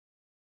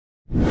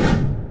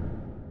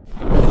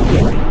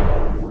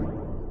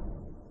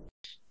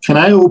Can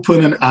I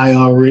open an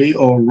IRA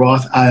or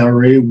Roth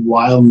IRA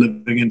while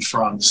living in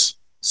France?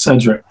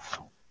 Cedric.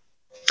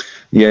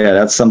 Yeah,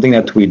 that's something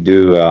that we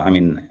do.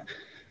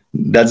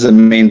 That's the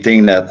main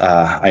thing that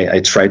I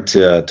try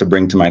to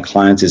bring to my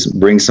clients is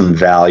bring some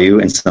value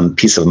and some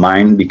peace of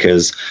mind,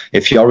 because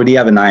if you already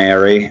have an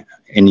IRA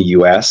in the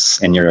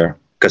US and you're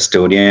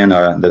custodian,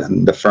 or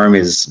the firm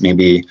is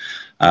maybe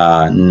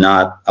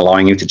not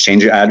allowing you to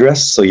change your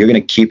address, so you're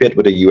going to keep it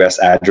with a US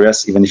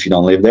address even if you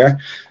don't live there.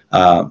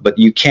 But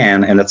you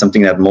can, and that's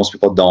something that most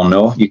people don't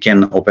know, you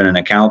can open an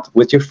account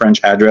with your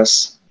French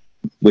address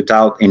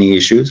without any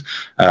issues.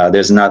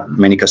 There's not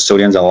many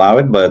custodians allow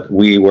it, but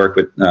we work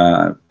with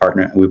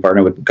partner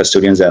with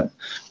custodians that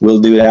will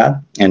do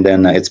that. And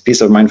then it's peace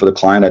of mind for the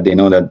client that they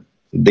know that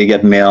they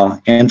get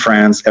mail in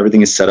France,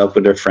 everything is set up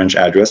with their French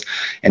address.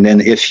 And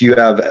then if you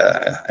have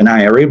an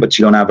IRA, but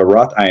you don't have a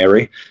Roth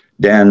IRA,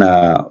 then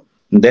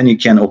you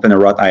can open a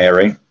Roth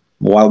IRA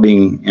while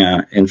being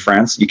in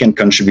France. You can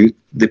contribute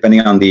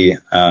depending on the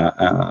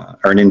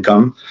earned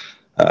income.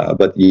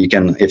 But you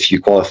can, if you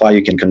qualify,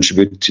 you can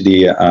contribute to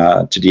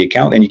the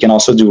account, and you can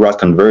also do Roth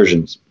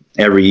conversions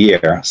every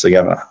year. So you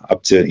have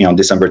up to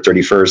December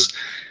 31st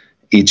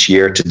each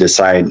year to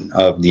decide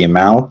of the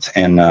amount,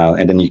 and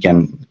then you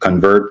can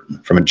convert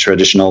from a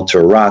traditional to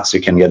a Roth, so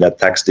you can get that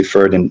tax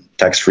deferred and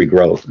tax free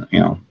growth.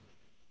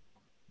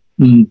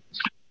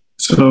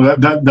 So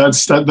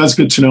that's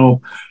good to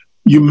know.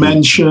 You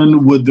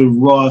mentioned with the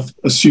Roth,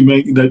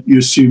 assuming that you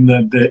assume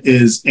that there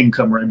is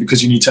income, right?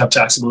 Because you need to have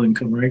taxable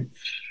income, right?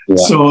 Yeah.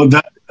 So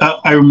that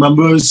I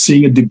remember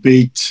seeing a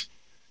debate.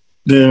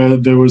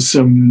 There was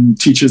some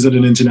teachers at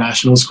an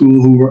international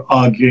school who were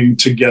arguing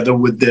together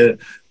with their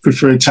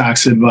preferred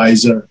tax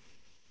advisor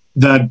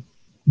that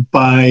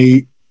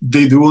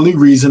the only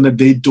reason that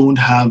they don't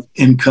have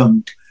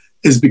income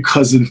is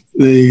because of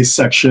the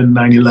Section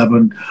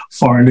 911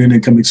 foreign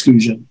income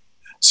exclusion.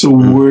 So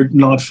were it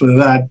not for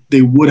that,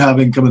 they would have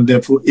income and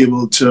therefore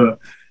able to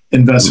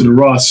invest in a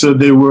Roth. So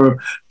they were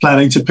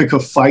planning to pick a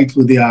fight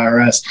with the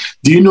IRS.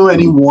 Do you know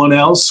anyone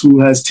else who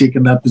has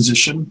taken that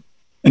position?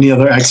 Any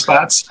other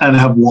expats and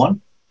have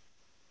won?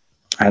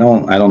 I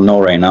don't know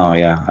right now.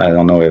 Yeah, I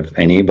don't know if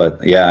any,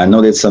 but yeah, I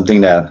know that's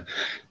something that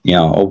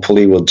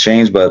hopefully will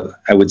change. But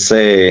I would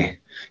say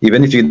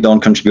even if you don't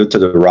contribute to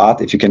the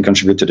Roth, if you can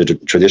contribute to the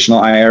traditional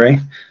IRA,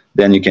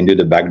 then you can do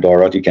the backdoor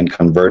Roth. You can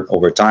convert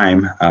over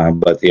time.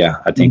 But yeah,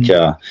 I think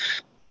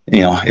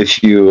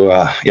if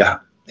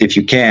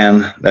you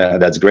can,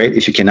 that's great.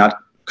 If you cannot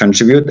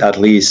contribute, at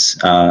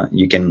least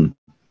you can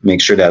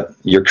make sure that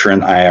your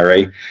current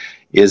IRA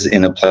is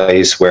in a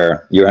place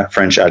where your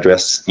French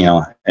address,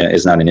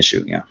 is not an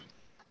issue. Yeah.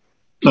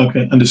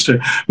 Okay,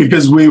 understood.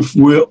 Because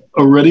we're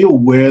already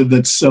aware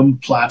that some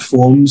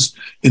platforms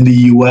in the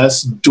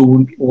US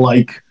don't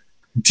like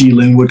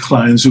dealing with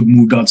clients who've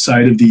moved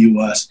outside of the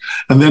US.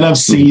 And then I've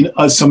seen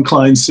some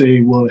clients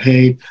say, well,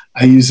 hey,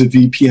 I use a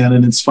VPN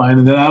and it's fine.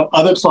 And then I have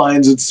other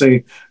clients that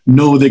say,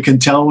 no, they can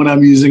tell when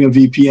I'm using a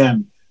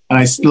VPN and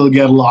I still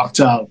get locked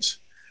out.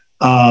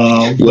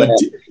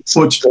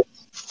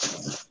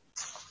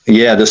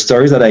 Yeah, the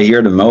stories that I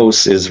hear the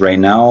most is right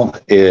now,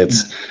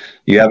 it's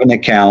you have an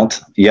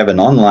account, you have an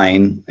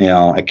online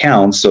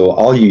account, so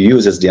all you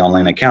use is the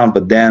online account,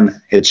 but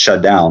then it's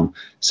shut down.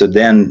 So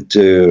then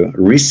to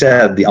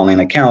reset the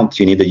online account,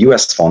 you need a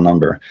US phone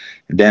number.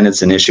 Then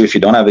it's an issue if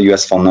you don't have a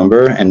US phone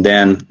number. And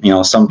then,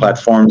 some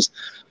platforms,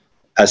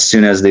 as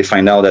soon as they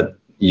find out that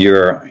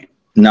you're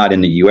not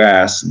in the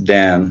US,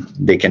 then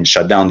they can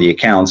shut down the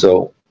account.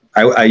 So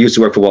I used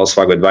to work for Wells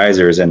Fargo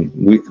Advisors, and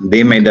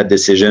they made that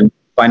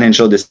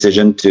financial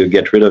decision to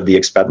get rid of the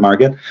expat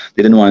market.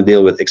 They didn't want to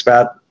deal with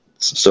expat.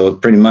 So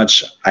pretty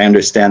much I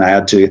understand I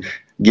had to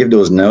give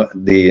those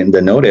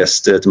the notice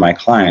to my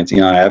clients.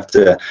 I had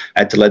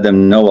to let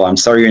them know, well, I'm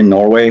sorry, you're in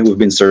Norway. We've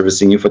been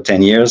servicing you for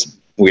 10 years.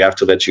 We have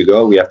to let you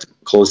go. We have to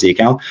close the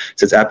account.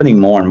 So it's happening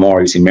more and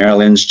more. You see Merrill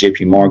Lynch,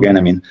 JP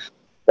Morgan.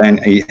 And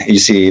you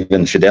see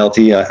even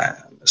Fidelity.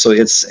 So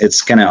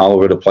it's kind of all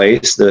over the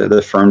place.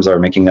 The firms are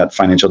making that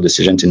financial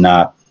decision to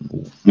not,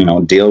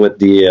 deal with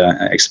the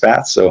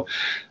expats. So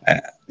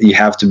you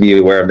have to be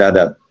aware of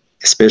that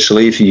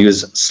especially if you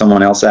use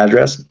someone else's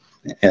address,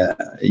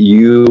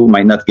 you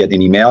might not get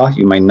an email.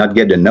 You might not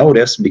get a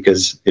notice,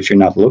 because if you're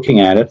not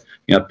looking at it,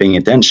 you're not paying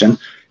attention,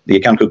 the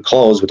account could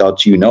close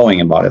without you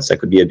knowing about it. So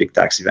that could be a big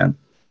tax event.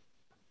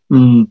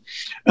 And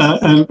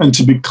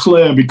to be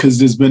clear, because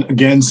there's been,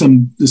 again,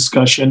 some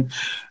discussion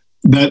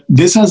that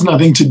this has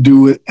nothing to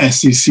do with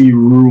SEC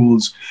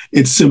rules.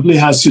 It simply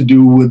has to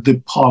do with the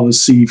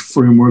policy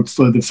framework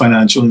for the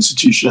financial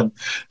institution.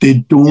 They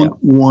don't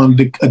want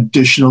the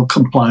additional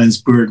compliance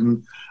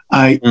burden,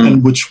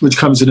 and which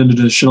comes at an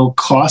additional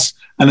cost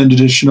and an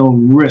additional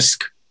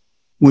risk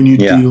when you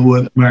deal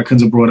with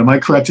Americans abroad. Am I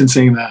correct in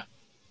saying that?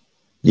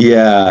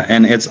 Yeah,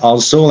 and it's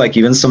also like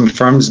even some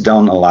firms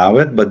don't allow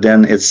it, but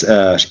then it's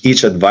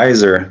each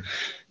advisor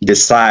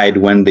decide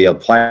when they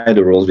apply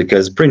the rules,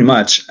 because pretty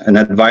much an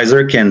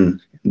advisor can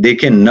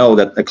know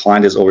that the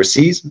client is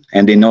overseas,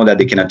 and they know that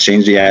they cannot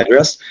change the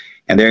address,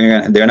 and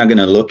they're not going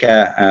to look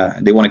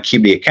at. They want to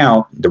keep the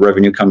account, the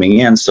revenue coming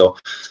in. So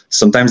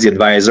sometimes the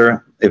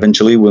advisor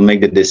eventually will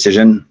make the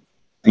decision,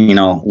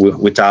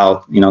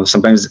 without,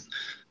 sometimes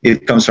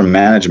it comes from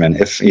management.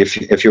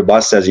 If your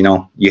boss says,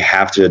 you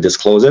have to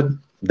disclose it,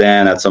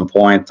 then at some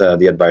point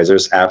the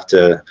advisors have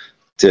to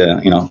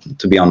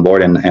be on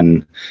board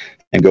and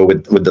go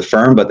with the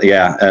firm. But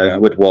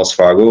with Wells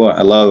Fargo,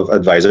 a lot of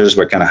advisors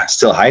were kind of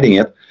still hiding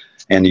it,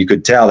 and you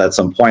could tell at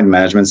some point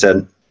management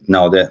said,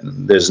 no,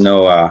 there's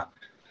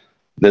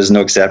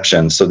no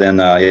exception. So then,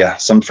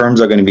 some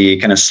firms are going to be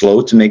kind of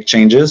slow to make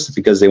changes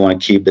because they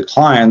want to keep the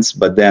clients.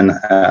 But then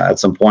at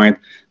some point,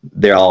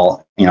 they're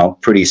all,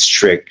 pretty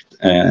strict.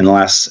 In the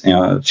last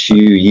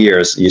few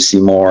years, you see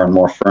more and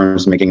more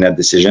firms making that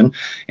decision,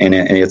 and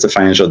it's a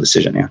financial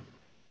decision.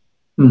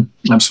 Yeah,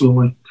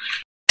 absolutely.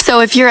 So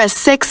if you're a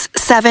 6,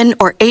 7,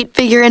 or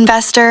 8-figure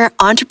investor,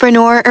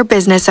 entrepreneur, or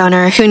business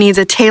owner who needs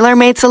a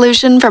tailor-made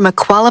solution from a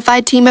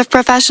qualified team of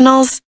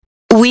professionals,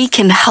 we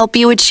can help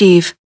you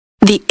achieve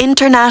the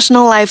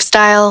international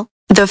lifestyle,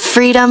 the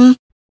freedom,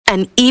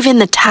 and even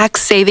the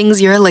tax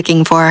savings you're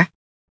looking for.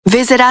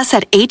 Visit us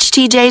at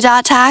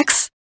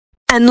htj.tax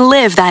and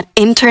live that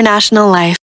international life.